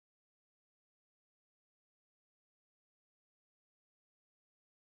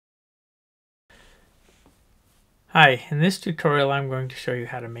Hi, in this tutorial I'm going to show you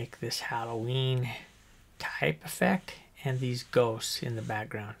how to make this Halloween type effect and these ghosts in the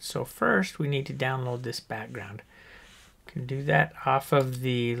background. So first we need to download this background. You can do that off of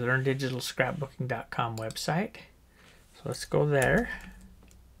the learndigitalscrapbooking.com website. So let's go there.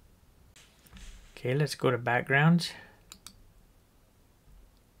 Okay, let's go to backgrounds.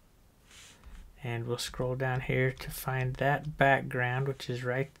 And we'll scroll down here to find that background, which is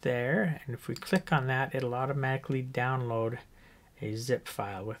right there. And if we click on that, it'll automatically download a zip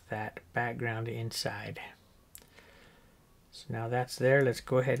file with that background inside. So now that's there. Let's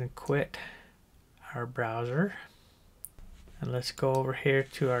go ahead and quit our browser. And let's go over here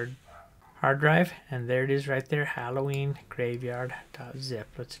to our hard drive. And there it is right there, Halloween graveyard.zip.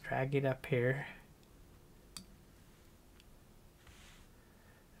 Let's drag it up here.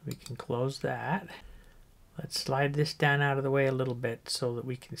 We can close that. Let's slide this down out of the way a little bit so that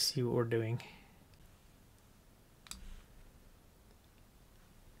we can see what we're doing.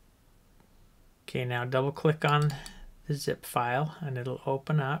 Okay, now double click on the zip file and it'll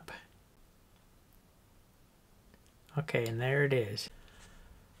open up. Okay, and there it is.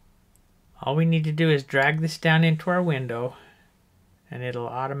 All we need to do is drag this down into our window and it'll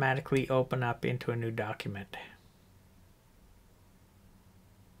automatically open up into a new document.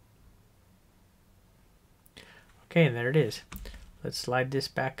 Okay, and there it is. Let's slide this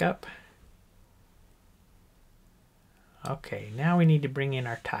back up. Okay, now we need to bring in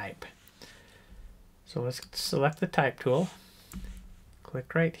our type. So let's select the type tool.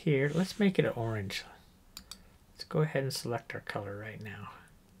 Click right here. Let's make it orange. Let's go ahead and select our color right now.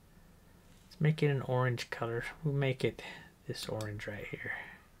 Let's make it an orange color. We'll make it this orange right here.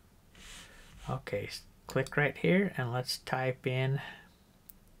 Okay, click right here and let's type in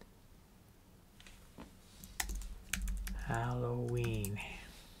Halloween.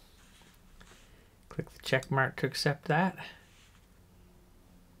 Click the check mark to accept that.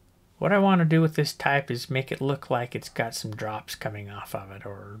 What I want to do with this type is make it look like it's got some drops coming off of it,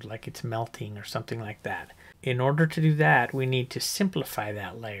 or like it's melting or something like that. In order to do that, we need to simplify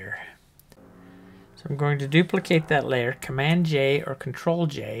that layer. So I'm going to duplicate that layer, Command J or Control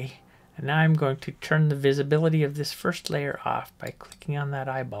J, and now I'm going to turn the visibility of this first layer off by clicking on that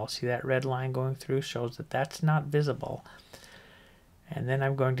eyeball. See that red line going through shows that that's not visible. And then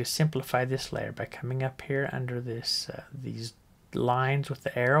I'm going to simplify this layer by coming up here under this these lines with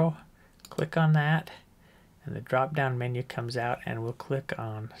the arrow. Click on that and the drop down menu comes out and we'll click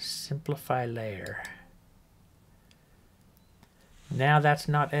on Simplify Layer. Now that's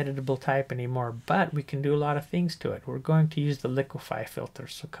not editable type anymore, but we can do a lot of things to it. We're going to use the liquify filter.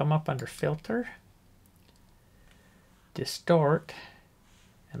 So come up under Filter, Distort,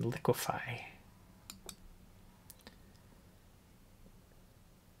 and Liquify.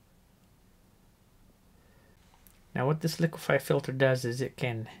 Now what this liquify filter does is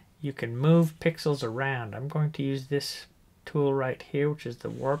you can move pixels around. I'm going to use this tool right here, which is the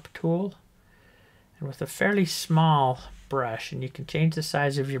warp tool. And with a fairly small brush, and you can change the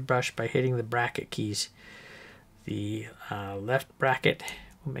size of your brush by hitting the bracket keys. The left bracket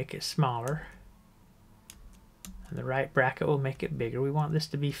will make it smaller, and the right bracket will make it bigger. We want this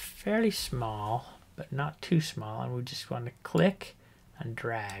to be fairly small, but not too small, and we just want to click and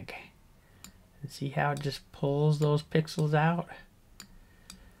drag. And see how it just pulls those pixels out?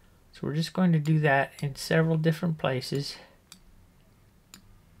 So we're just going to do that in several different places.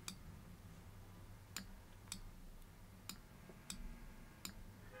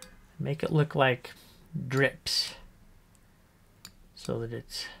 Make it look like drips so that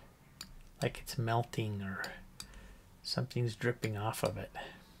it's like it's melting or something's dripping off of it.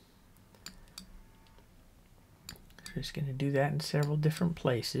 So just going to do that in several different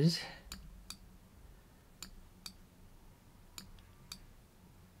places.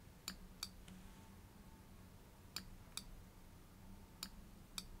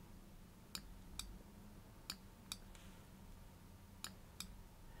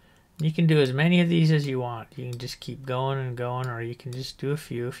 You can do as many of these as you want. You can just keep going and going, or you can just do a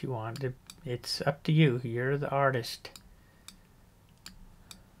few if you want. It's up to you. You're the artist.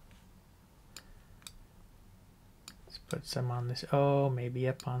 Let's put some on this O, maybe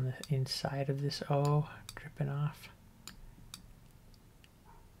up on the inside of this O, dripping off.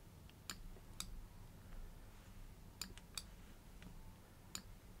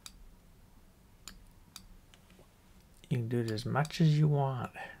 You can do it as much as you want.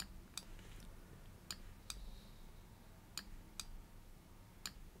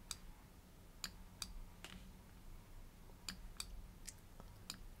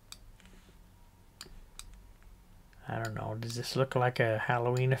 I don't know, does this look like a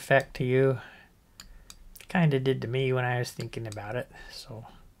Halloween effect to you? kind of did to me when I was thinking about it. So,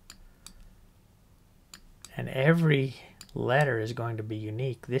 and every letter is going to be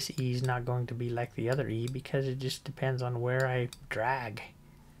unique. This E is not going to be like the other E because it just depends on where I drag.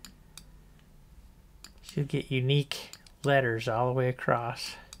 So you'll get unique letters all the way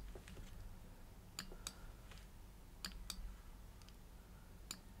across.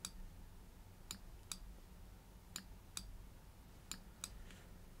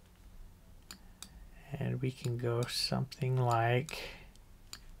 And we can go something like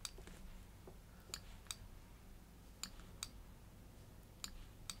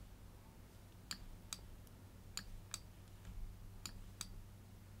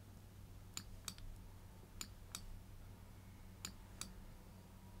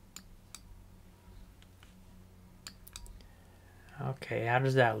okay, how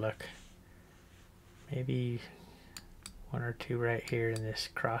does that look? Maybe one or two right here in this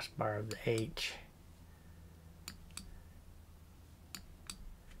crossbar of the H.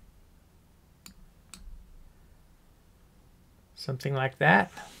 Something like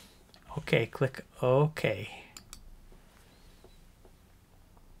that. Okay, click OK.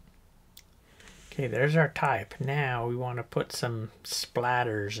 Okay, there's our type. Now we want to put some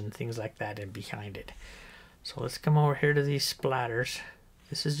splatters and things like that in behind it. So let's come over here to these splatters.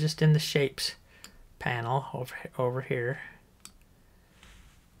 This is just in the shapes panel over here.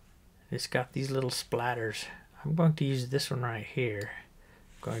 It's got these little splatters. I'm going to use this one right here.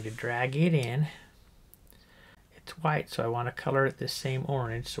 I'm going to drag it in. It's white, so I want to color it the same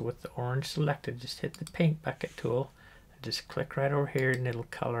orange. So with the orange selected, just hit the paint bucket tool and just click right over here and it'll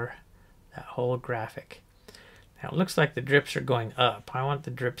color that whole graphic. Now it looks like the drips are going up. I want the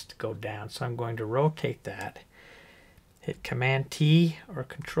drips to go down, so I'm going to rotate that. Hit Command T or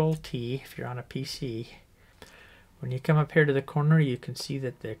Control T if you're on a PC. When you come up here to the corner, you can see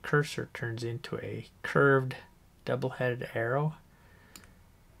that the cursor turns into a curved double-headed arrow.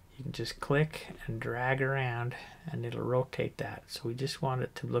 You can just click and drag around and it'll rotate that. So we just want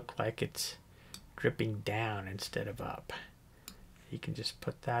it to look like it's dripping down instead of up. You can just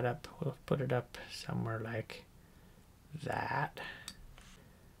put that up. We'll put it up somewhere like that.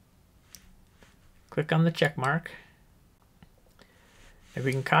 Click on the check mark. And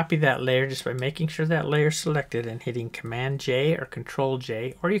we can copy that layer just by making sure that layer is selected and hitting Command J or Control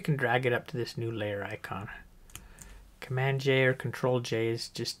J, or you can drag it up to this new layer icon. Command J or Control J is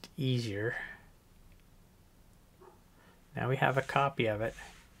just easier. Now we have a copy of it.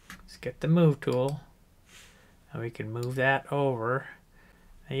 Let's get the move tool and we can move that over.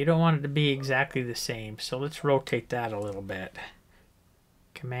 Now you don't want it to be exactly the same, so let's rotate that a little bit.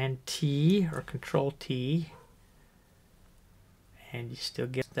 Command T or Control T, and you still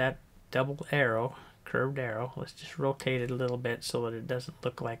get that double arrow, curved arrow. Let's just rotate it a little bit so that it doesn't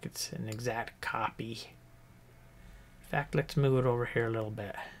look like it's an exact copy. In fact, let's move it over here a little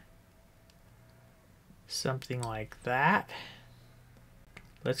bit. Something like that.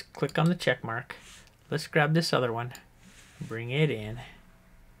 Let's click on the check mark. Let's grab this other one, bring it in.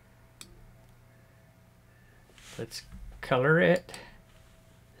 Let's color it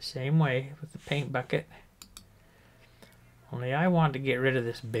the same way with the paint bucket. Only I want to get rid of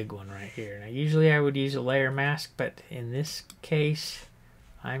this big one right here. Now usually I would use a layer mask, but in this case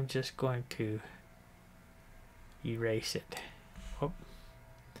I'm just going to erase it. Oh,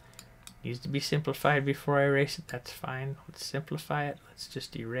 needs to be simplified before I erase it. That's fine. Let's simplify it. Let's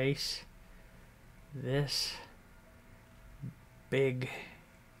just erase this big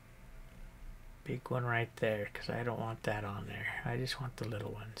one right there, because I don't want that on there. I just want the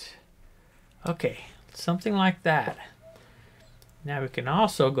little ones. Okay, something like that. Now we can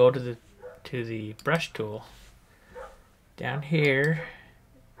also go to the brush tool. Down here,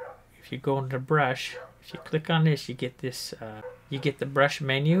 if you go into brush, if you click on this, you get this. You get the brush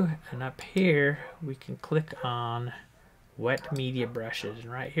menu, and up here we can click on wet media brushes.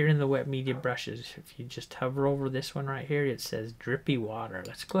 And right here in the wet media brushes, if you just hover over this one right here, it says drippy water.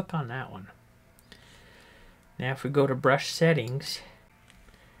 Let's click on that one. Now if we go to brush settings,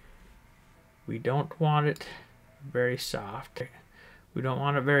 we don't want it very soft. We don't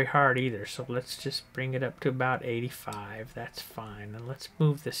want it very hard either, so let's just bring it up to about 85. That's fine. And let's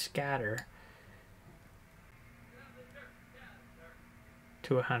move the scatter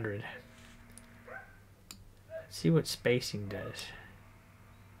to 100. Let's see what spacing does.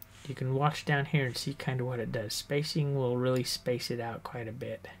 You can watch down here and see kind of what it does. Spacing will really space it out quite a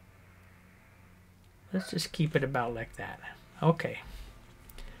bit. Let's just keep it about like that. Okay.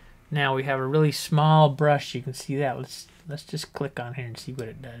 Now we have a really small brush. You can see that. Let's just click on here and see what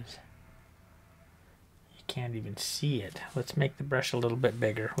it does. You can't even see it. Let's make the brush a little bit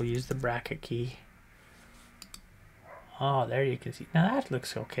bigger. We'll use the bracket key. Oh, there you can see. Now that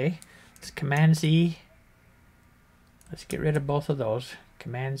looks okay. Let's Command Z. Let's get rid of both of those.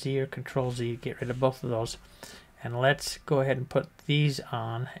 Command Z or Control Z, get rid of both of those. And let's go ahead and put these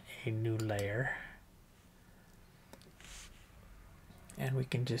on a new layer. And we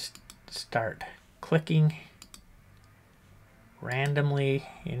can just start clicking randomly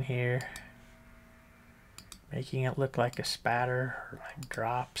in here, making it look like a spatter or like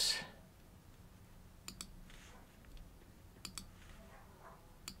drops.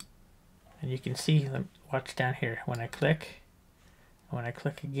 And you can see, watch down here, when I click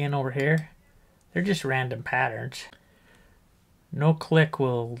again over here, they're just random patterns. No click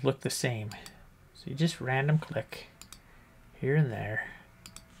will look the same. So you just random click here and there.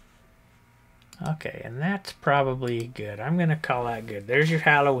 Okay, and that's probably good. I'm gonna call that good. There's your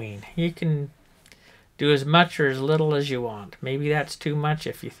Halloween. You can do as much or as little as you want. Maybe that's too much.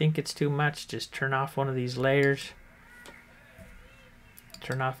 If you think it's too much, just turn off one of these layers.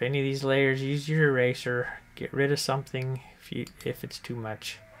 Turn off any of these layers. Use your eraser. Get rid of something if it's too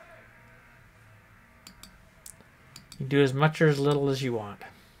much. You do as much or as little as you want.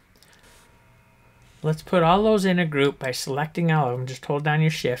 Let's put all those in a group by selecting all of them. Just hold down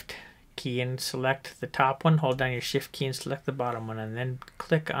your Shift key and select the top one. Hold down your Shift key and select the bottom one. And then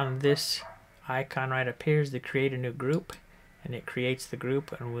click on this icon right up here to create a new group. And it creates the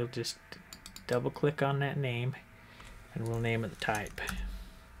group. And we'll just double click on that name. And we'll name it the type.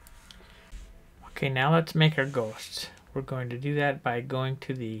 Okay, now let's make our ghosts. We're going to do that by going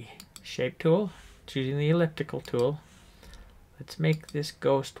to the Shape tool, choosing the Elliptical tool. Let's make this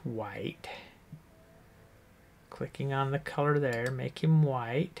ghost white. Clicking on the color there, make him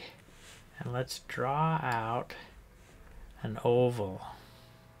white. And let's draw out an oval.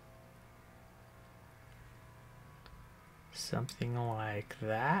 Something like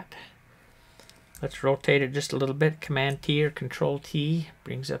that. Let's rotate it just a little bit. Command T or Control T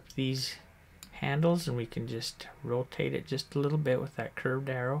brings up these handles, and we can just rotate it just a little bit with that curved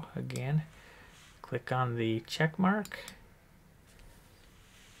arrow again. Click on the check mark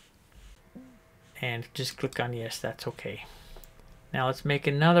and just click on yes, that's okay. Now let's make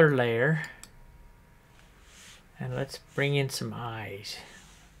another layer and let's bring in some eyes.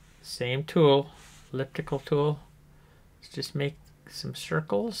 Same tool, elliptical tool. Let's just make some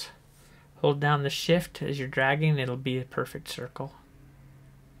circles. Hold down the Shift as you're dragging, it'll be a perfect circle.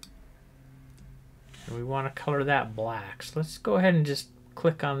 And we want to color that black. So let's go ahead and just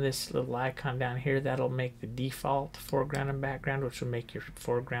click on this little icon down here. That'll make the default foreground and background, which will make your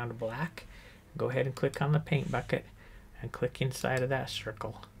foreground black. Go ahead and click on the paint bucket and click inside of that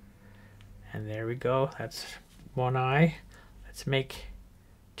circle. And there we go. That's one eye. Let's make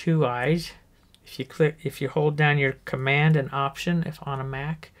two eyes. If you hold down your Command and Option if on a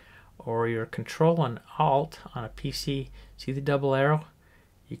Mac, or your Control and Alt on a PC, see the double arrow?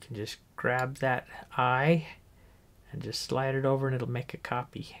 You can just grab that eye and just slide it over and it'll make a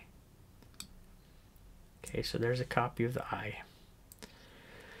copy. Okay, so there's a copy of the eye.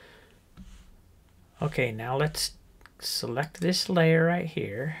 Okay, now let's select this layer right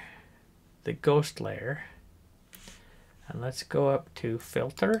here, the ghost layer, and let's go up to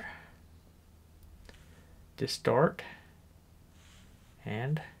Filter, Distort,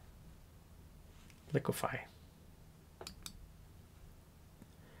 and Liquify.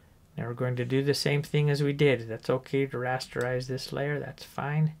 Now we're going to do the same thing as we did. That's okay to rasterize this layer, that's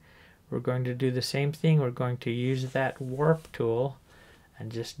fine. We're going to do the same thing. We're going to use that warp tool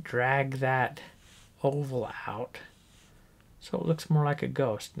and just drag that oval out so it looks more like a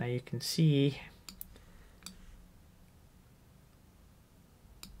ghost. Now you can see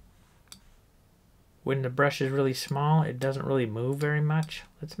when the brush is really small, it doesn't really move very much.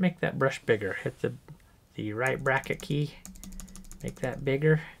 Let's make that brush bigger. Hit the right bracket key, make that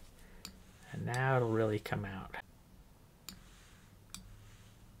bigger, and now it'll really come out.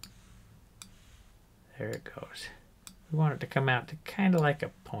 There it goes. We want it to come out to kind of like a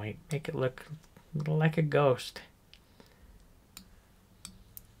point, make it look like a ghost.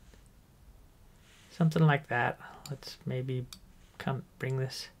 Something like that. Let's maybe bring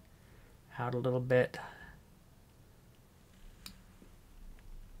this out a little bit.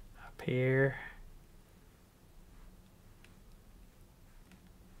 Up here.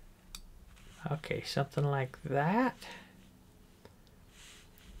 Okay, something like that.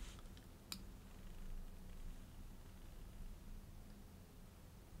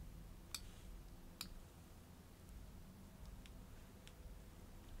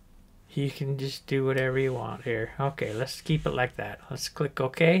 You can just do whatever you want here. Okay, let's keep it like that. Let's click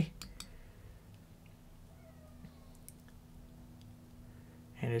OK.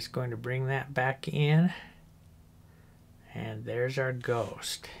 And it's going to bring that back in. And there's our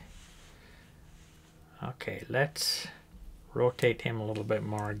ghost. Okay, let's rotate him a little bit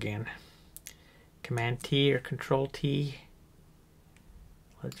more again. Command T or Control T.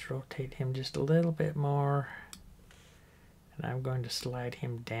 Let's rotate him just a little bit more. And I'm going to slide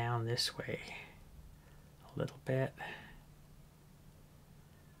him down this way a little bit.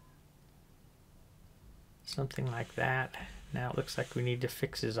 Something like that. Now it looks like we need to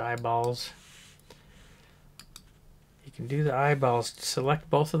fix his eyeballs. You can do the eyeballs. Select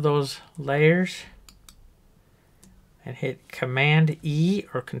both of those layers and hit Command E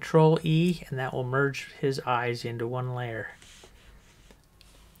or Control E, and that will merge his eyes into one layer.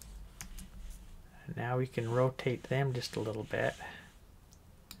 And now we can rotate them just a little bit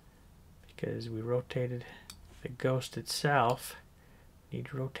because we rotated the ghost itself. Need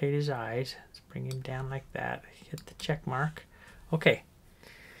to rotate his eyes. Let's bring him down like that. Hit the check mark. Okay.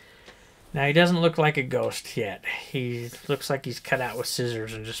 Now he doesn't look like a ghost yet. He looks like he's cut out with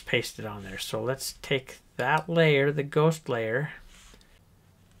scissors and just pasted on there. So let's take that layer, the ghost layer.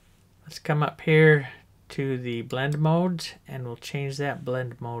 Let's come up here to the blend modes and we'll change that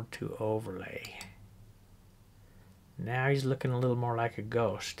blend mode to overlay. Now he's looking a little more like a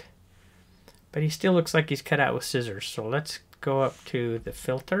ghost. But he still looks like he's cut out with scissors. So let's go up to the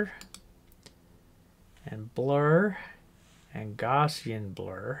filter and blur and Gaussian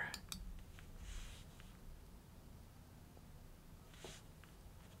blur.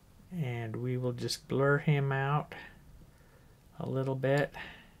 And we will just blur him out a little bit.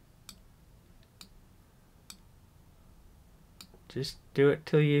 Just do it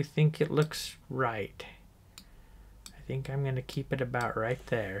till you think it looks right. I think I'm going to keep it about right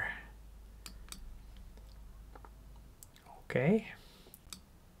there. Okay.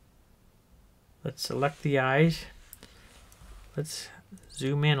 Let's select the eyes. Let's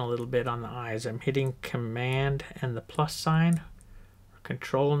zoom in a little bit on the eyes. I'm hitting Command and the plus sign.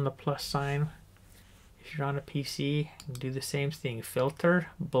 Control and the plus sign. If you're on a PC, do the same thing. Filter,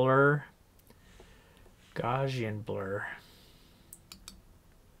 blur, Gaussian blur.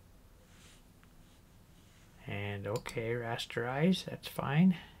 And okay, rasterize, that's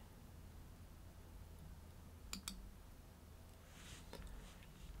fine.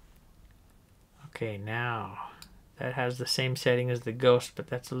 Okay, now that has the same setting as the ghost, but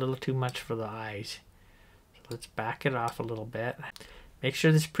that's a little too much for the eyes. So let's back it off a little bit. Make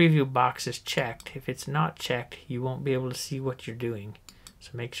sure this preview box is checked. If it's not checked, you won't be able to see what you're doing. So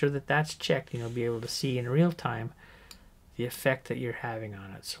make sure that that's checked and you'll be able to see in real time the effect that you're having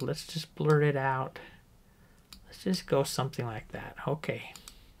on it. So let's just blur it out. Let's just go something like that. Okay.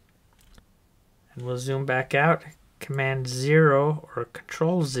 And we'll zoom back out. Command 0 or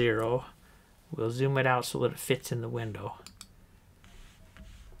Control 0. We'll zoom it out so that it fits in the window.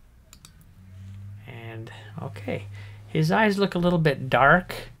 And okay. His eyes look a little bit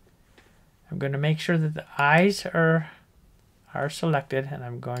dark. I'm going to make sure that the eyes are selected, and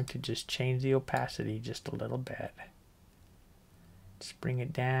I'm going to just change the opacity just a little bit. Just bring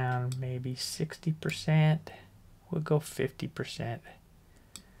it down maybe 60%. We'll go 50%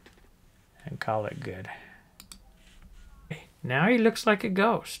 and call it good. Okay, now he looks like a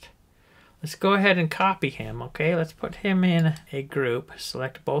ghost. Let's go ahead and copy him, okay? Let's put him in a group.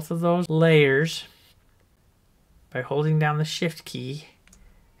 Select both of those layers by holding down the Shift key,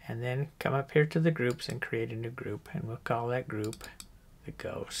 and then come up here to the groups and create a new group, and we'll call that group the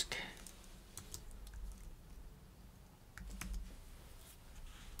ghost.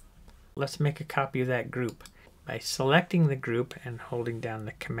 Let's make a copy of that group by selecting the group and holding down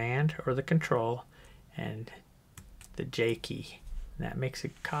the Command or the Control and the J key. And that makes a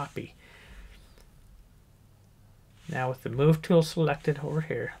copy. Now with the Move tool selected over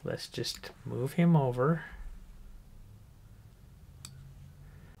here, let's just move him over.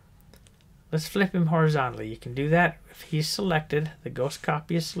 Let's flip him horizontally. You can do that if he's selected, the ghost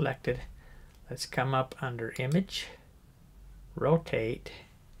copy is selected. Let's come up under Image, Rotate,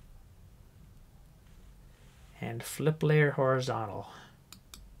 and Flip Layer Horizontal.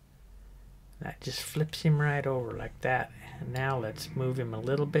 That just flips him right over like that. And now let's move him a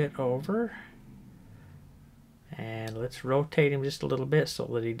little bit over. And let's rotate him just a little bit so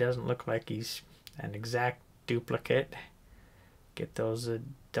that he doesn't look like he's an exact duplicate. Get those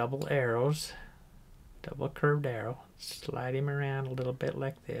double arrows, double curved arrow. Slide him around a little bit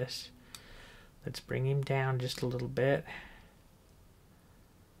like this. Let's bring him down just a little bit.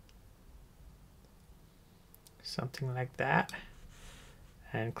 Something like that.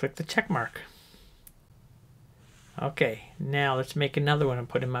 And click the check mark. Okay, now let's make another one and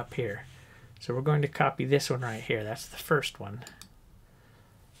put him up here. So we're going to copy this one right here. That's the first one.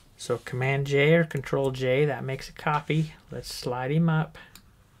 So Command J or Control J, that makes a copy. Let's slide him up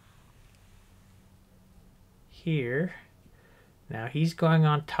here. Now he's going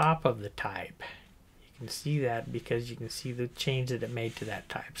on top of the type. You can see that because you can see the change that it made to that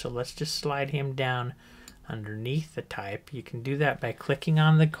type. So let's just slide him down underneath the type. You can do that by clicking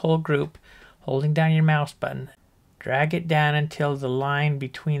on the whole group, holding down your mouse button. Drag it down until the line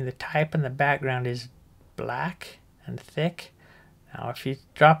between the type and the background is black and thick. Now if you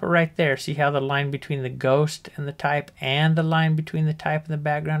drop it right there, see how the line between the ghost and the type and the line between the type and the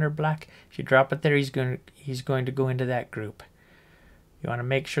background are black? If you drop it there, he's going to go into that group. You want to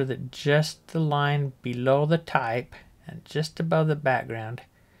make sure that just the line below the type and just above the background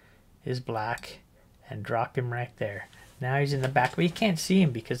is black, and drop him right there. Now he's in the back, but you can't see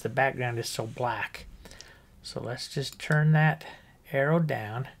him because the background is so black. So let's just turn that arrow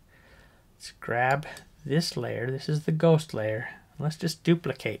down. Let's grab this layer. This is the ghost layer. Let's just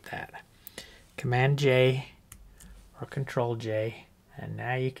duplicate that. Command J or Control J, and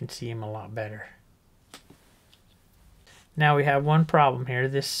now you can see him a lot better. Now we have one problem here.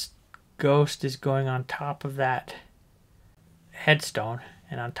 This ghost is going on top of that headstone,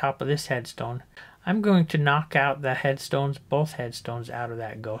 and on top of this headstone, I'm going to knock out the headstones, both headstones out of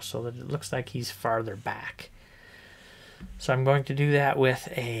that ghost so that it looks like he's farther back. So I'm going to do that with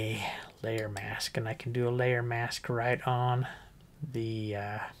a layer mask, and I can do a layer mask right on the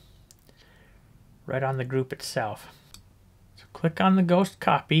group itself. So click on the ghost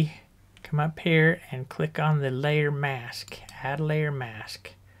copy, come up here and click on the layer mask, add layer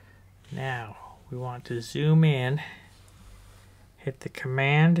mask. Now we want to zoom in, hit the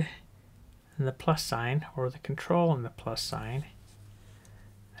command and the plus sign, or the control and the plus sign.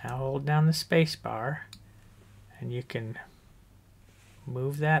 Now hold down the space bar and you can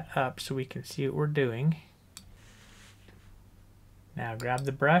move that up so we can see what we're doing. Now grab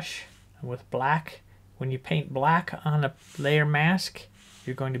the brush, and with black, when you paint black on a layer mask,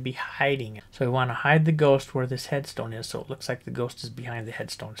 you're going to be hiding it. So we want to hide the ghost where this headstone is, so it looks like the ghost is behind the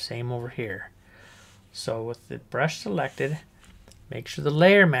headstone. Same over here. So with the brush selected, make sure the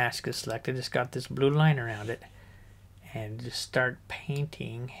layer mask is selected. It's got this blue line around it. And just start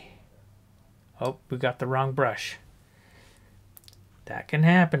painting. Oh, we got the wrong brush. That can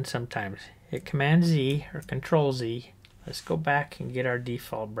happen sometimes. Hit Command Z or Control Z. Let's go back and get our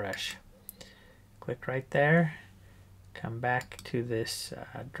default brush. Click right there. Come back to this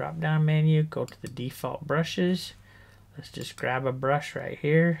drop down menu. Go to the default brushes. Let's just grab a brush right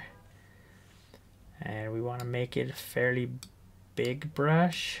here. And we want to make it a fairly big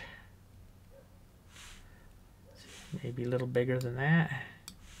brush. Maybe a little bigger than that.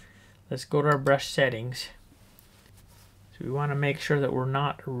 Let's go to our brush settings. So we want to make sure that we're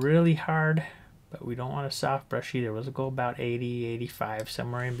not really hard, but we don't want a soft brush either. We'll go about 80, 85,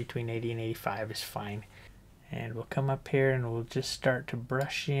 somewhere in between 80 and 85 is fine. And we'll come up here and we'll just start to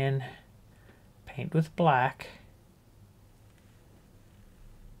brush in, paint with black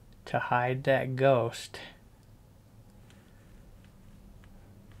to hide that ghost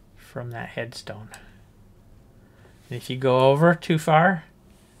from that headstone. And if you go over too far,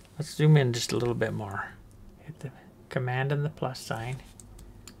 let's zoom in just a little bit more. Hit the command and the plus sign.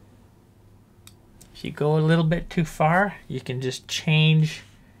 If you go a little bit too far, you can just change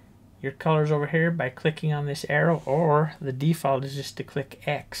your colors over here by clicking on this arrow, or the default is just to click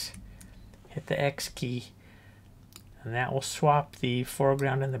X. Hit the X key, and that will swap the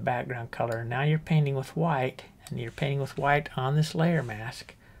foreground and the background color. Now you're painting with white, and you're painting with white on this layer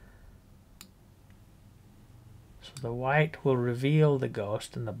mask. So the white will reveal the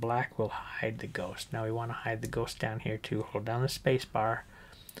ghost and the black will hide the ghost. Now we want to hide the ghost down here too. Hold down the space bar.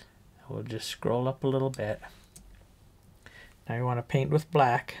 We'll just scroll up a little bit. Now you want to paint with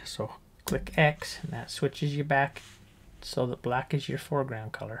black, so click X, and that switches you back so that black is your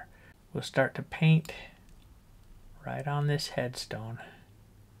foreground color. We'll start to paint right on this headstone.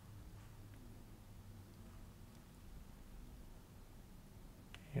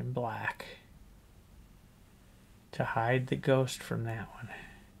 In black to hide the ghost from that one.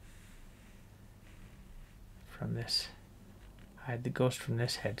 From this, hide the ghost from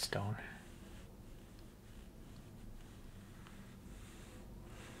this headstone.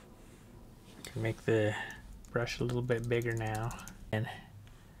 Can make the brush a little bit bigger now. And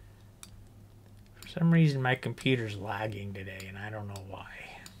for some reason my computer's lagging today and I don't know why.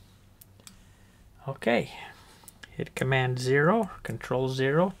 Okay, hit Command 0, Control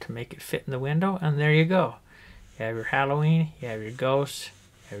 0 to make it fit in the window, and there you go. You have your Halloween, you have your ghosts,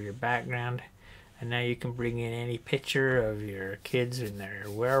 you have your background, and now you can bring in any picture of your kids in their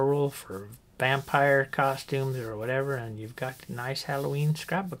werewolf or vampire costumes or whatever, and you've got a nice Halloween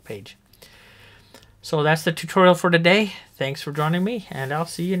scrapbook page. So that's the tutorial for today. Thanks for joining me, and I'll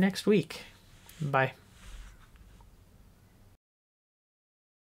see you next week. Bye.